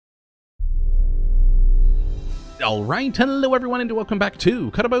Alright, hello everyone and welcome back to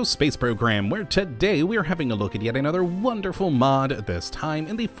Kottabos Space Program, where today we are having a look at yet another wonderful mod, this time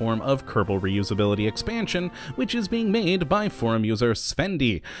in the form of Kerbal Reusability Expansion, which is being made by forum user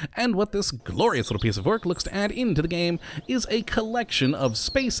Svendy. And what this glorious little piece of work looks to add into the game is a collection of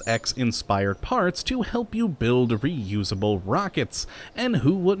SpaceX-inspired parts to help you build reusable rockets. And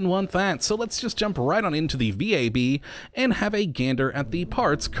who wouldn't want that? So let's just jump right on into the VAB and have a gander at the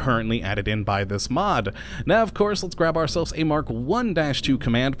parts currently added in by this mod. Now, of course, let's grab ourselves a Mark 1-2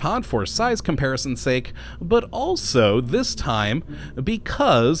 command pod for size comparison's sake, but also this time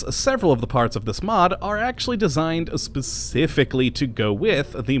because several of the parts of this mod are actually designed specifically to go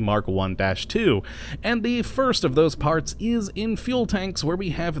with the Mark 1-2. And the first of those parts is in fuel tanks, where we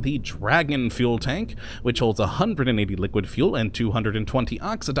have the Dragon fuel tank, which holds 180 liquid fuel and 220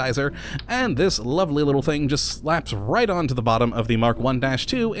 oxidizer, and this lovely little thing just slaps right onto the bottom of the Mark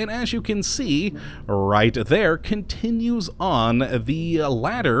 1-2, and as you can see right there, continues on the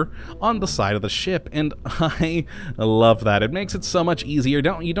ladder on the side of the ship, and I love that. It makes it so much easier.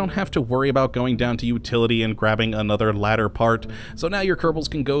 You don't have to worry about going down to utility and grabbing another ladder part, so now your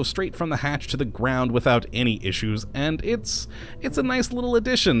Kerbals can go straight from the hatch to the ground without any issues, and it's a nice little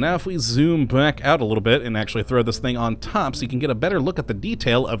addition. Now if we zoom back out a little bit and actually throw this thing on top so you can get a better look at the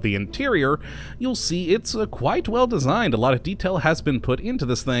detail of the interior, you'll see it's quite well designed. A lot of detail has been put into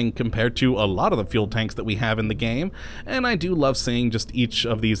this thing compared to a lot of the fuel tanks that we have in the game, and I do love seeing just each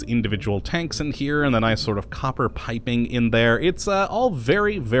of these individual tanks in here and the nice sort of copper piping in there. It's all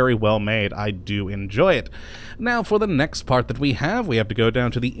very, very well made. I do enjoy it. Now for the next part that we have to go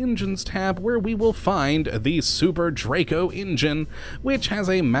down to the Engines tab, where we will find the Super Draco engine, which has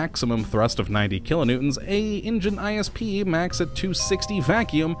a maximum thrust of 90 kilonewtons, a engine ISP max at 260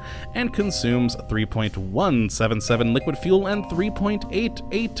 vacuum, and consumes 3.177 liquid fuel and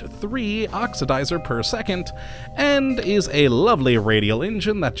 3.883 oxidizer per second, and is a lovely radial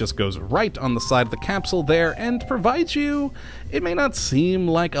engine that just goes right on the side of the capsule there and provides you, it may not seem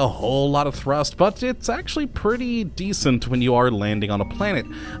like a whole lot of thrust, but it's actually pretty decent when you are landing on a planet.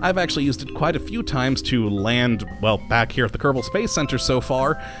 I've actually used it quite a few times to land, well, back here at the Kerbal Space Center so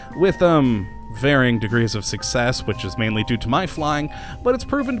far, with varying degrees of success, which is mainly due to my flying, but it's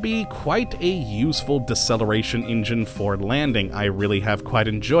proven to be quite a useful deceleration engine for landing. I really have quite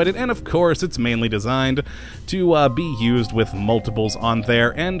enjoyed it, and of course it's mainly designed to be used with multiples on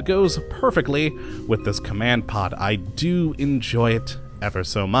there and goes perfectly with this command pod. I do enjoy it ever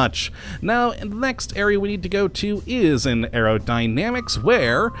so much. Now, the next area we need to go to is in Aerodynamics,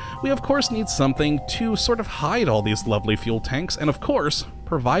 where we of course need something to sort of hide all these lovely fuel tanks and of course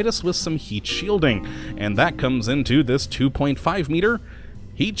provide us with some heat shielding, and that comes into this 2.5 meter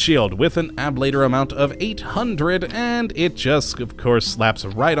heat shield with an ablator amount of 800, and it just of course slaps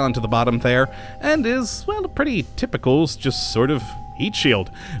right onto the bottom there and is, well, a pretty typical just sort of heat shield,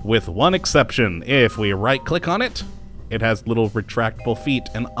 with one exception. If we right click on it, it has little retractable feet,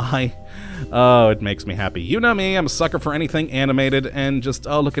 and oh, it makes me happy. You know me, I'm a sucker for anything animated, and just,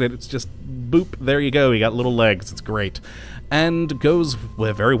 oh, look at it, it's just, boop, there you go, you got little legs, it's great. And goes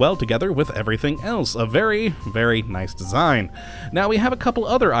very well together with everything else. A very, very nice design. Now we have a couple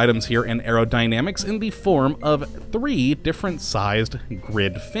other items here in Aerodynamics in the form of 3 different sized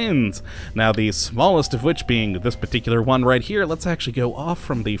grid fins. Now the smallest of which being this particular one right here. Let's actually go off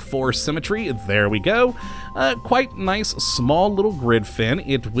from the 4 symmetry. There we go. Quite nice small little grid fin.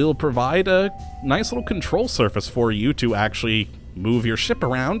 It will provide a nice little control surface for you to actually move your ship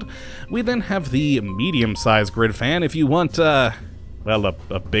around. We then have the medium-sized grid fan if you want, well,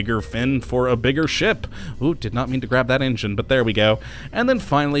 a bigger fin for a bigger ship. Ooh, did not mean to grab that engine, but there we go. And then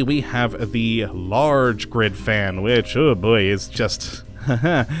finally we have the large grid fan, which, oh boy, is just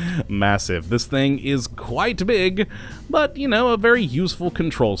massive. This thing is quite big, but, you know, a very useful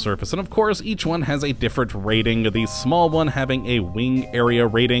control surface. And of course, each one has a different rating. The small one having a wing area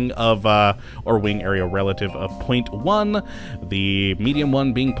rating of, or wing area relative of 0.1, the medium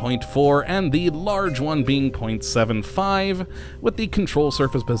one being 0.4, and the large one being 0.75, with the control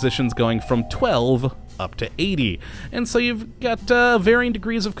surface positions going from 12 up to 80. And so you've got varying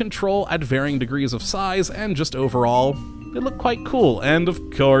degrees of control at varying degrees of size, and just overall, they look quite cool, and of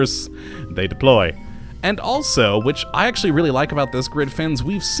course, they deploy. And also, which I actually really like about this grid fins,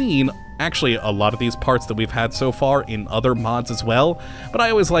 we've seen actually a lot of these parts that we've had so far in other mods as well, but I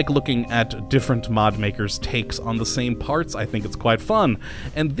always like looking at different mod makers' takes on the same parts. I think it's quite fun.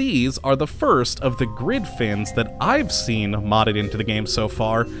 And these are the first of the grid fins that I've seen modded into the game so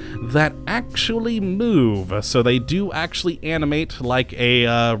far that actually move, so they do actually animate like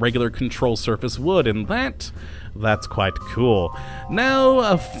a regular control surface would, and that That's quite cool.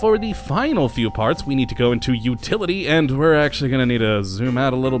 Now, for the final few parts, we need to go into utility, and we're actually going to need to zoom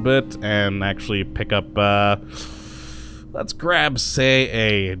out a little bit and actually pick up, let's grab, say,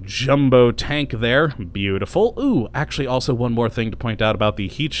 a jumbo tank there. Beautiful. Ooh, actually also one more thing to point out about the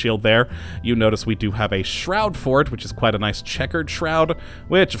heat shield there. You notice we do have a shroud for it, which is quite a nice checkered shroud,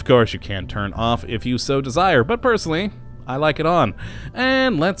 which, of course, you can turn off if you so desire, but personally, I like it on.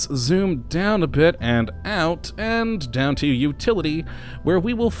 And let's zoom down a bit and out and down to utility, where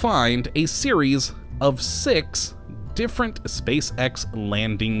we will find a series of 6 different SpaceX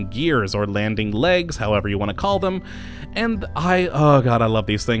landing gears, or landing legs, however you want to call them. And oh god, I love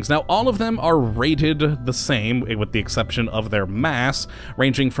these things. Now, all of them are rated the same, with the exception of their mass,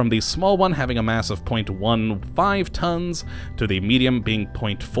 ranging from the small one having a mass of 0.15 tons, to the medium being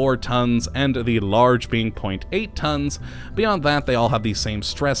 0.4 tons, and the large being 0.8 tons. Beyond that, they all have the same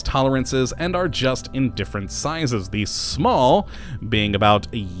stress tolerances and are just in different sizes. The small being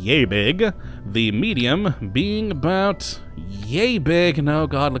about yay big, the medium being about yay big, and oh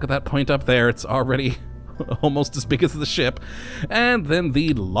god, look at that point up there, it's already almost as big as the ship. And then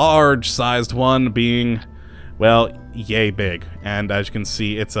the large-sized one being, well, yay big. And as you can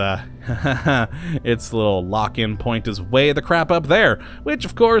see, it's a its little lock-in point is way the crap up there, which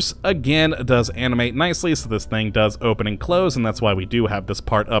of course again does animate nicely, so this thing does open and close, and that's why we do have this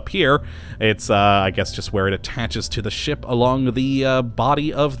part up here. It's I guess just where it attaches to the ship along the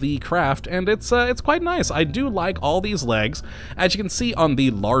body of the craft, and it's quite nice. I do like all these legs. As you can see on the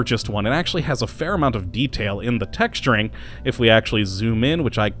largest one, it actually has a fair amount of detail in the texturing if we actually zoom in,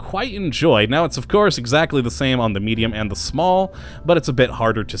 which I quite enjoy. Now, it's of course exactly the same on the medium and the small, but it's a bit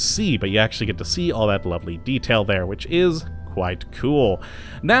harder to see, but you actually get to see all that lovely detail there, which is quite cool.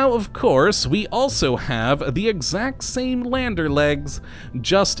 Now, of course, we also have the exact same lander legs,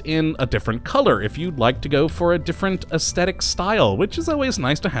 just in a different color, if you'd like to go for a different aesthetic style, which is always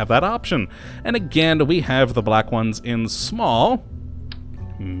nice to have that option. And again, we have the black ones in small,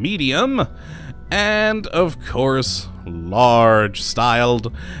 medium, and of course, large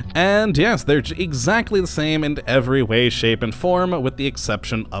styled. And yes, they're exactly the same in every way, shape, and form, with the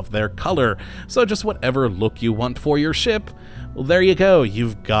exception of their color. So just whatever look you want for your ship, well, there you go.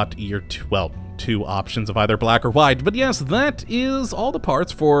 You've got your two options of either black or white. But yes, that is all the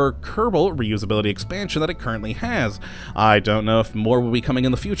parts for Kerbal Reusability Expansion that it currently has. I don't know if more will be coming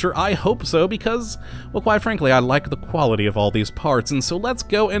in the future. I hope so, because, well, quite frankly, I like the quality of all these parts. And so let's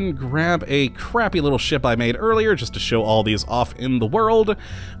go and grab a crappy little ship I made earlier just to show all these off in the world.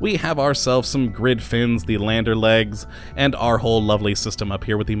 We have ourselves some grid fins, the lander legs, and our whole lovely system up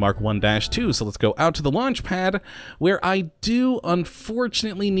here with the Mark 1-2. So let's go out to the launch pad, where I do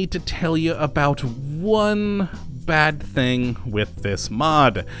unfortunately need to tell you about one bad thing with this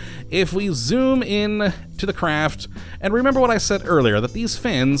mod. If we zoom in to the craft, and remember what I said earlier, that these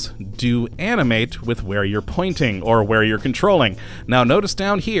fins do animate with where you're pointing or where you're controlling. Now notice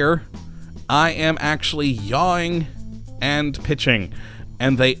down here, I am actually yawing and pitching,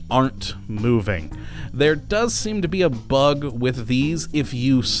 and they aren't moving. There does seem to be a bug with these if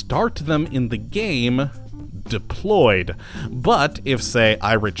you start them in the game deployed, but if, say,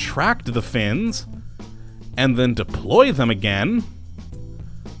 I retract the fins and then deploy them again,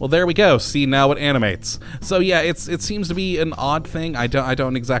 well, there we go. See, now it animates. So yeah, it seems to be an odd thing. I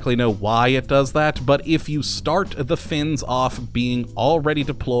don't exactly know why it does that, but if you start the fins off being already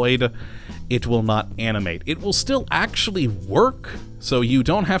deployed, it will not animate. It will still actually work, so you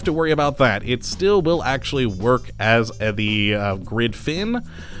don't have to worry about that. It still will actually work as the grid fin.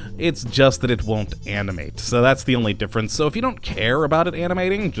 It's just that it won't animate. So that's the only difference. So if you don't care about it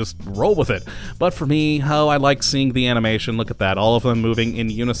animating, just roll with it. But for me, oh, I like seeing the animation. Look at that, all of them moving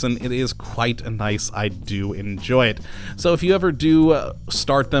in unison. It is quite nice. I do enjoy it. So if you ever do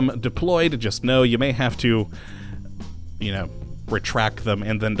start them deployed, just know you may have to, you know, retract them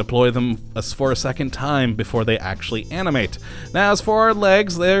and then deploy them for a second time before they actually animate. Now, as for our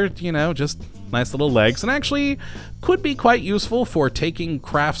legs, they're, you know, just nice little legs, and actually could be quite useful for taking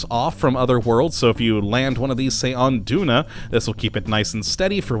crafts off from other worlds. So if you land one of these, say, on Duna, this will keep it nice and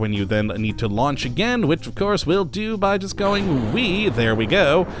steady for when you then need to launch again, which of course we'll do by just going wee, there we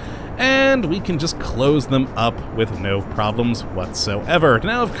go, and we can just close them up with no problems whatsoever.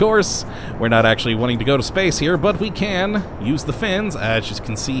 Now, of course, we're not actually wanting to go to space here, but we can use the fins, as you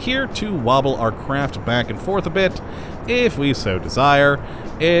can see here, to wobble our craft back and forth a bit, if we so desire.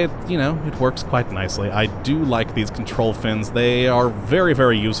 It, you know, it works quite nicely. I do like these control fins. They are very,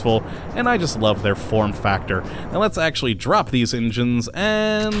 very useful, and I just love their form factor. Now let's actually drop these engines,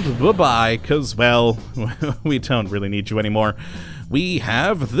 and bye-bye, because, well, we don't really need you anymore. we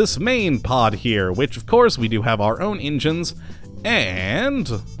have this main pod here, which of course we do have our own engines, and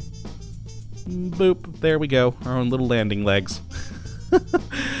boop, there we go, our own little landing legs.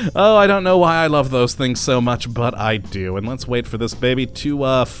 Oh, I don't know why I love those things so much, but I do. And let's wait for this baby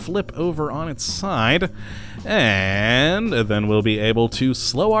to flip over on its side, and then we'll be able to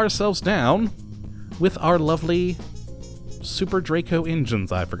slow ourselves down with our lovely Super Draco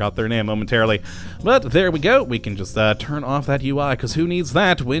engines. I forgot their name momentarily, but there we go. We can just turn off that UI, because who needs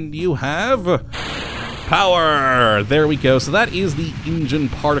that when you have power? There we go. So that is the engine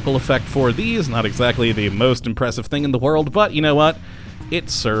particle effect for these. Not exactly the most impressive thing in the world, but you know what? It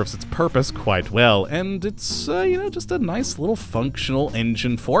serves its purpose quite well, and it's, you know, just a nice little functional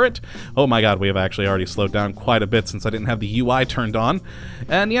engine for it. Oh my god, we have actually already slowed down quite a bit since I didn't have the UI turned on.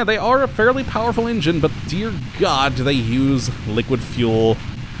 And yeah, they are a fairly powerful engine, but dear god, do they use liquid fuel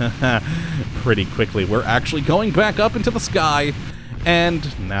pretty quickly. We're actually going back up into the sky,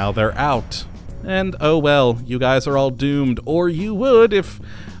 and now they're out. And oh well, you guys are all doomed, or you would if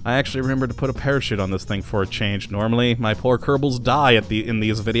I actually remember to put a parachute on this thing for a change. Normally, my poor Kerbals die in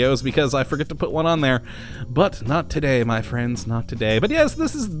these videos because I forget to put one on there. But not today, my friends, not today. But yes,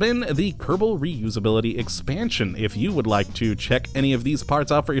 this has been the Kerbal Reusability Expansion. If you would like to check any of these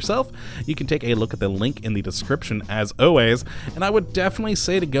parts out for yourself, you can take a look at the link in the description as always. And I would definitely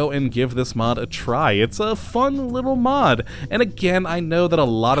say to go and give this mod a try. It's a fun little mod. And again, I know that a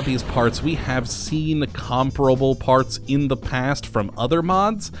lot of these parts, we have seen comparable parts in the past from other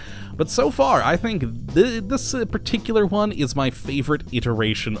mods. But so far, I think this particular one is my favorite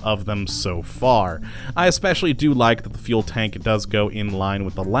iteration of them so far. I especially do like that the fuel tank does go in line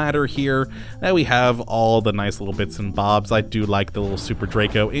with the ladder here, that we have all the nice little bits and bobs. I do like the little Super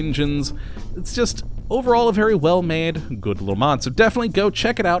Draco engines. It's just overall a very well-made, good little mod, so definitely go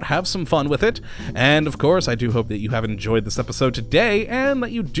check it out, have some fun with it, and of course I do hope that you have enjoyed this episode today, and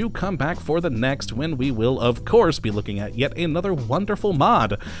that you do come back for the next, when we will of course be looking at yet another wonderful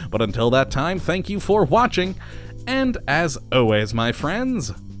mod. But until that time, thank you for watching, and as always my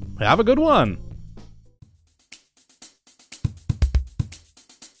friends, have a good one!